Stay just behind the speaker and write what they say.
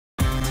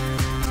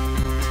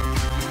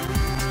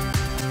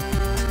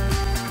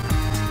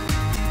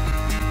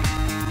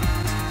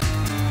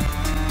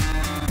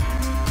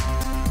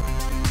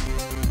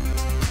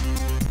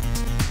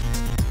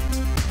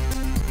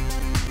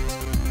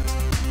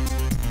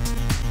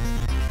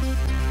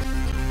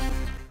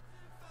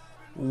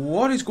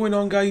What is going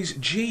on, guys?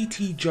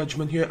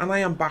 JTJudgment here, and I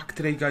am back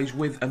today, guys,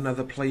 with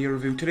another player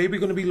review. Today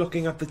we're going to be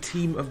looking at the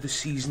team of the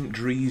season,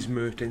 Dries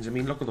Mertens. I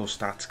mean, look at those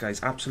stats,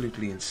 guys.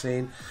 Absolutely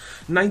insane.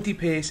 90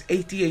 pace,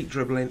 88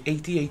 dribbling,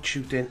 88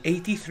 shooting,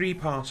 83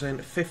 passing,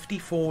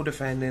 54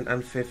 defending,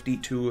 and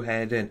 52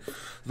 heading.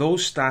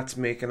 Those stats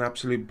make an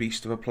absolute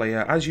beast of a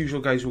player. As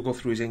usual, guys, we'll go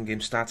through his in-game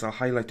stats. I'll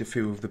highlight a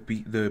few of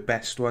the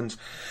best ones.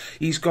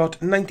 He's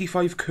got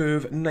 95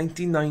 curve,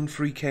 99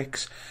 free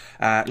kicks,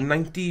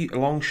 90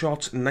 long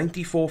shots,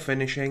 94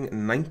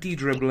 finishing, 90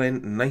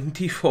 dribbling,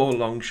 94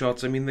 long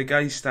shots. I mean, the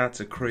guy's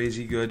stats are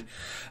crazy good.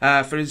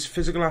 For his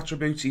physical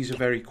attributes, he's a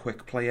very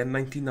quick player.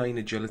 99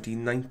 agility,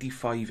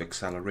 95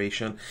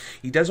 acceleration.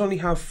 He does only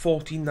have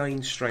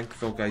 49 strength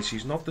though, guys.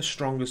 He's not the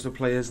strongest of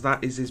players.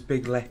 That is his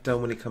big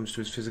letdown when it comes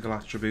to his physical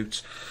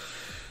attributes.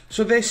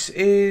 So this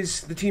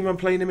is the team I'm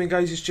playing him in,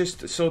 guys. It's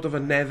just sort of a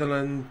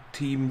Netherlands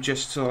team,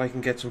 just so I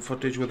can get some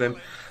footage with him.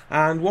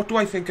 And what do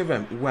I think of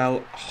him?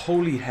 Well,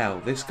 holy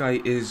hell, this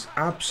guy is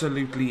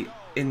absolutely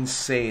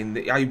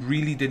insane. I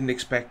really didn't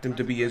expect him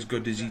to be as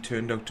good as he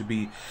turned out to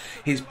be.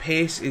 His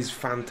pace is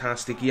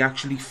fantastic. He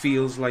actually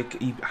feels like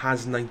he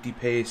has 90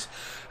 pace.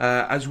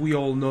 As we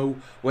all know,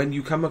 when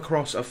you come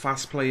across a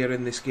fast player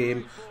in this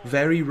game,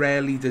 very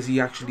rarely does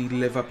he actually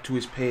live up to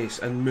his pace,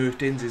 and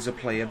Mertens is a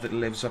player that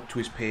lives up to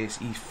his pace.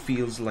 He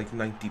feels like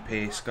 90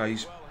 pace,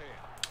 guys.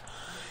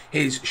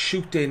 His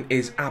shooting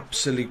is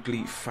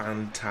absolutely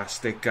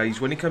fantastic,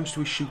 guys. When it comes to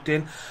his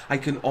shooting, I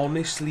can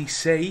honestly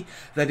say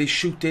that his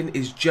shooting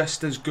is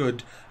just as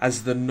good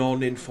as the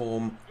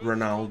non-informed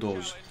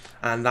Ronaldo's.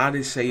 And that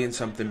is saying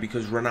something,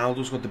 because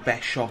Ronaldo's got the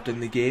best shot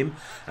in the game.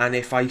 And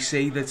if I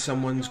say that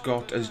someone's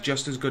got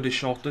just as good a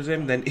shot as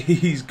him, then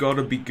he's got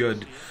to be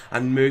good.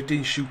 And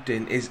Mertens'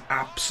 shooting is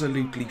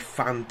absolutely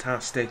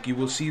fantastic. You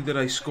will see that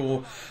I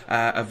score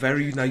a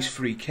very nice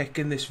free kick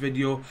in this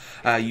video.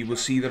 You will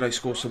see that I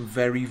score some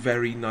very,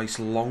 very nice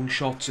long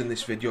shots in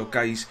this video.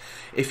 Guys,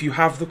 if you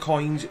have the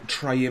coins,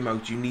 try him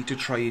out. You need to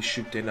try his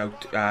shooting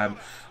out.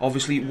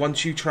 Obviously,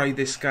 once you try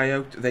this guy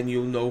out, then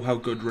you'll know how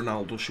good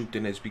Ronaldo's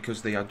shooting is,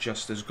 because they are just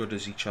as good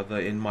as each other,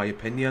 in my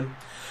opinion.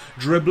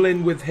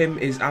 Dribbling with him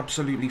is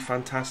absolutely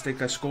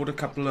fantastic. I scored a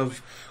couple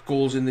of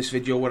goals in this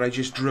video where I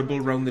just dribble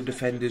around the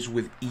defenders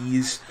with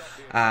ease.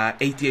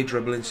 88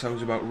 dribbling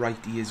sounds about right.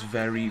 He is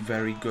very,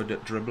 very good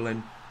at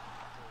dribbling.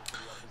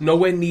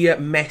 Nowhere near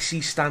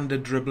Messi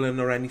standard dribbling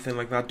or anything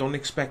like that. Don't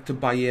expect to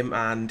buy him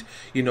and,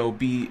 you know,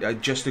 be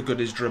just as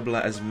good as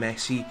dribbler as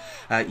Messi.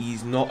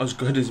 He's not as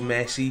good as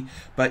Messi,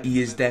 but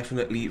he is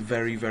definitely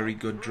very, very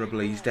good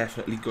dribbler. He's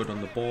definitely good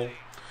on the ball.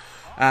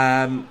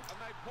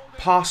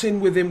 Passing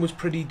with him was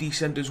pretty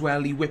decent as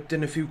well. He whipped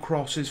in a few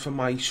crosses for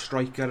my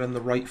striker and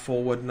the right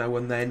forward now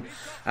and then.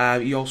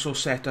 He also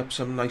set up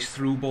some nice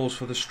through balls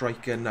for the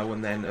striker now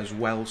and then as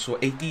well. So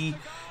 80,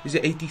 is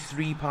it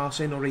 83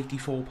 passing or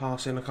 84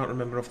 passing? I can't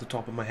remember off the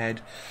top of my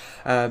head.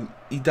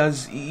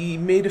 He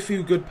made a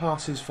few good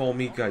passes for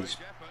me, guys.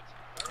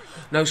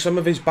 Now, some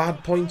of his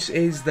bad points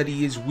is that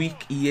he is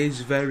weak. He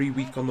is very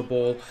weak on the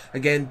ball.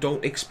 Again,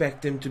 don't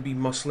expect him to be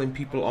muscling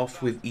people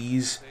off with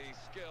ease,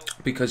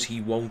 because he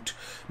won't.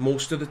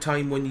 Most of the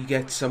time when you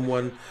get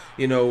someone,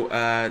 you know,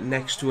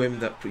 next to him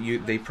that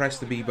they press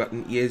the B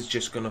button, he is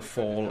just going to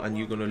fall and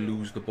you're going to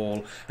lose the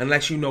ball.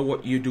 Unless you know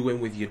what you're doing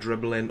with your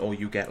dribbling or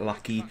you get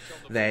lucky,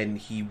 then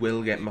he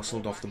will get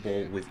muscled off the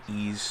ball with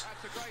ease.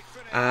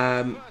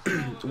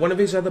 One of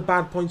his other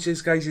bad points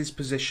is, guys, his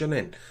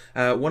positioning.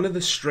 One of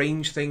the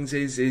strange things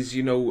is,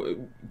 you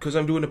know, because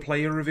I'm doing a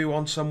player review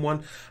on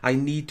someone, I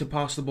need to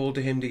pass the ball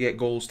to him to get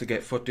goals, to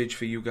get footage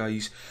for you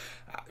guys.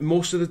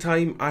 Most of the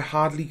time, I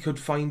hardly could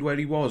find where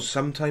he was.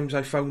 Sometimes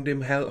I found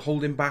him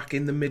holding back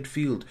in the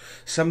midfield.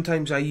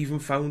 Sometimes I even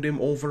found him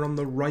over on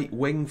the right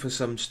wing for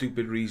some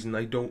stupid reason.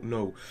 I don't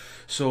know.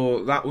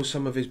 So that was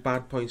some of his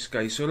bad points,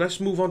 guys. So let's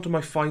move on to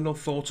my final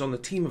thoughts on the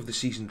team of the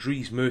season,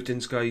 Dries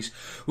Mertens, guys.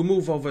 We'll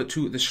move over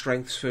to the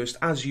strengths first.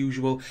 As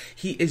usual,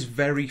 he is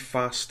very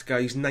fast,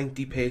 guys.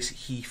 90 pace.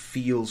 He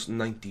feels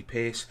 90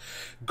 pace.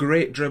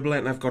 Great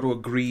dribbling. I've got to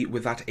agree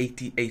with that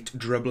 88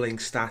 dribbling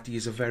stat. He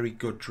is a very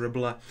good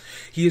dribbler.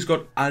 He has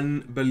got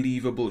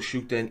unbelievable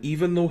shooting.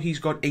 Even though he's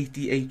got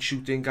 88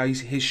 shooting, guys,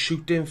 his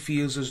shooting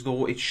feels as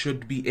though it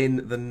should be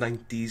in the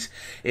 90s.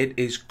 It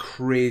is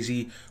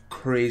crazy,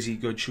 crazy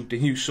good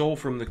shooting. You saw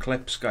from the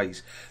clips,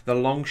 guys, the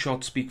long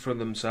shots speak for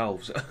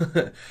themselves.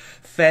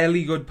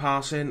 Fairly good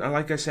passing, and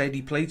like I said,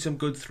 he played some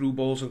good through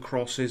balls and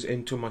crosses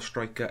into my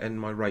striker and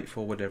my right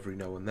forward every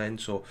now and then.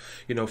 So,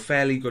 you know,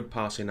 fairly good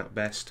passing at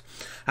best.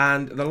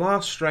 And the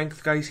last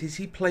strength, guys, is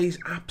he plays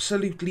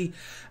absolutely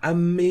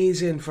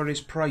amazing for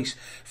his price.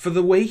 For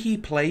the way he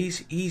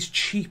plays, he's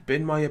cheap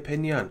in my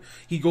opinion.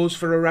 He goes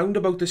for around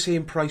about the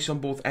same price on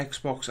both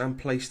Xbox and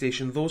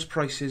PlayStation. Those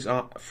prices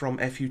are from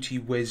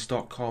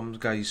futwiz.com,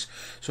 guys.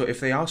 So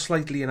if they are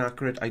slightly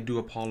inaccurate, I do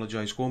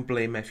apologise. Go and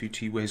blame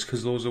futwiz,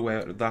 because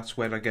that's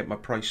where I get my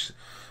prices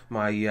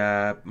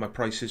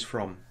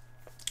from.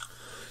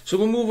 So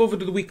we'll move over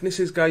to the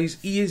weaknesses, guys.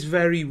 He is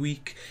very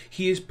weak.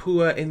 He is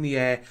poor in the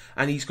air,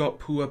 and he's got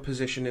poor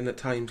positioning at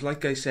times.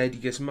 Like I said,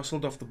 he gets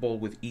muscled off the ball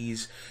with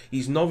ease.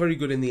 He's not very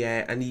good in the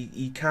air, and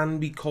he can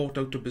be caught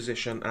out of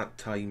position at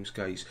times,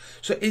 guys.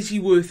 So is he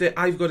worth it?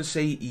 I've got to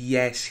say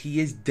yes, he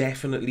is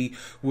definitely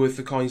worth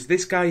the coins.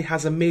 This guy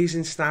has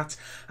amazing stats,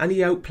 and he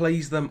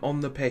outplays them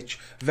on the pitch.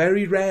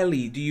 Very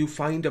rarely do you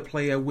find a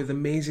player with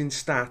amazing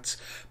stats,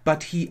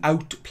 but he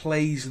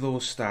outplays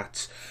those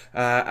stats.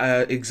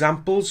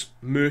 Examples: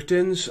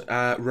 Mertens,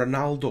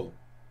 Ronaldo.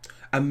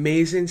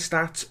 Amazing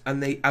stats,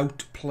 and they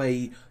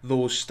outplay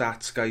those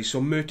stats, guys.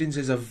 So Mertens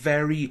is a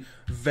very,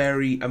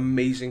 very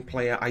amazing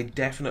player. I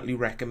definitely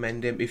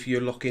recommend him if you're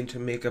looking to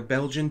make a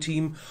Belgian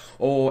team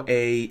or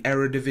a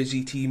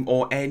Eredivisie team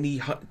or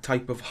any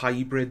type of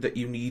hybrid that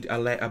you need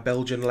a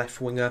Belgian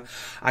left winger.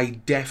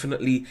 I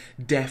definitely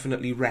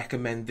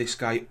recommend this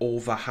guy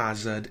over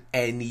Hazard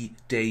any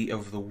day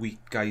of the week,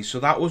 guys. So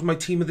that was my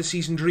team of the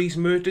season Dries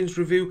Mertens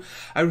review.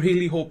 I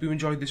really hope you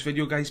enjoyed this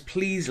video, guys.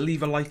 Please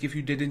leave a like if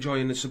you did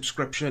enjoy, and a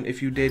subscription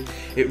if you did.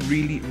 It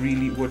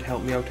really would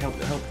help me out,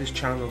 help this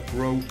channel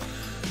grow.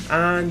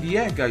 And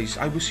yeah, guys,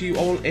 I will see you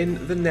all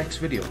in the next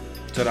video.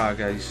 Ta-da,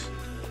 guys.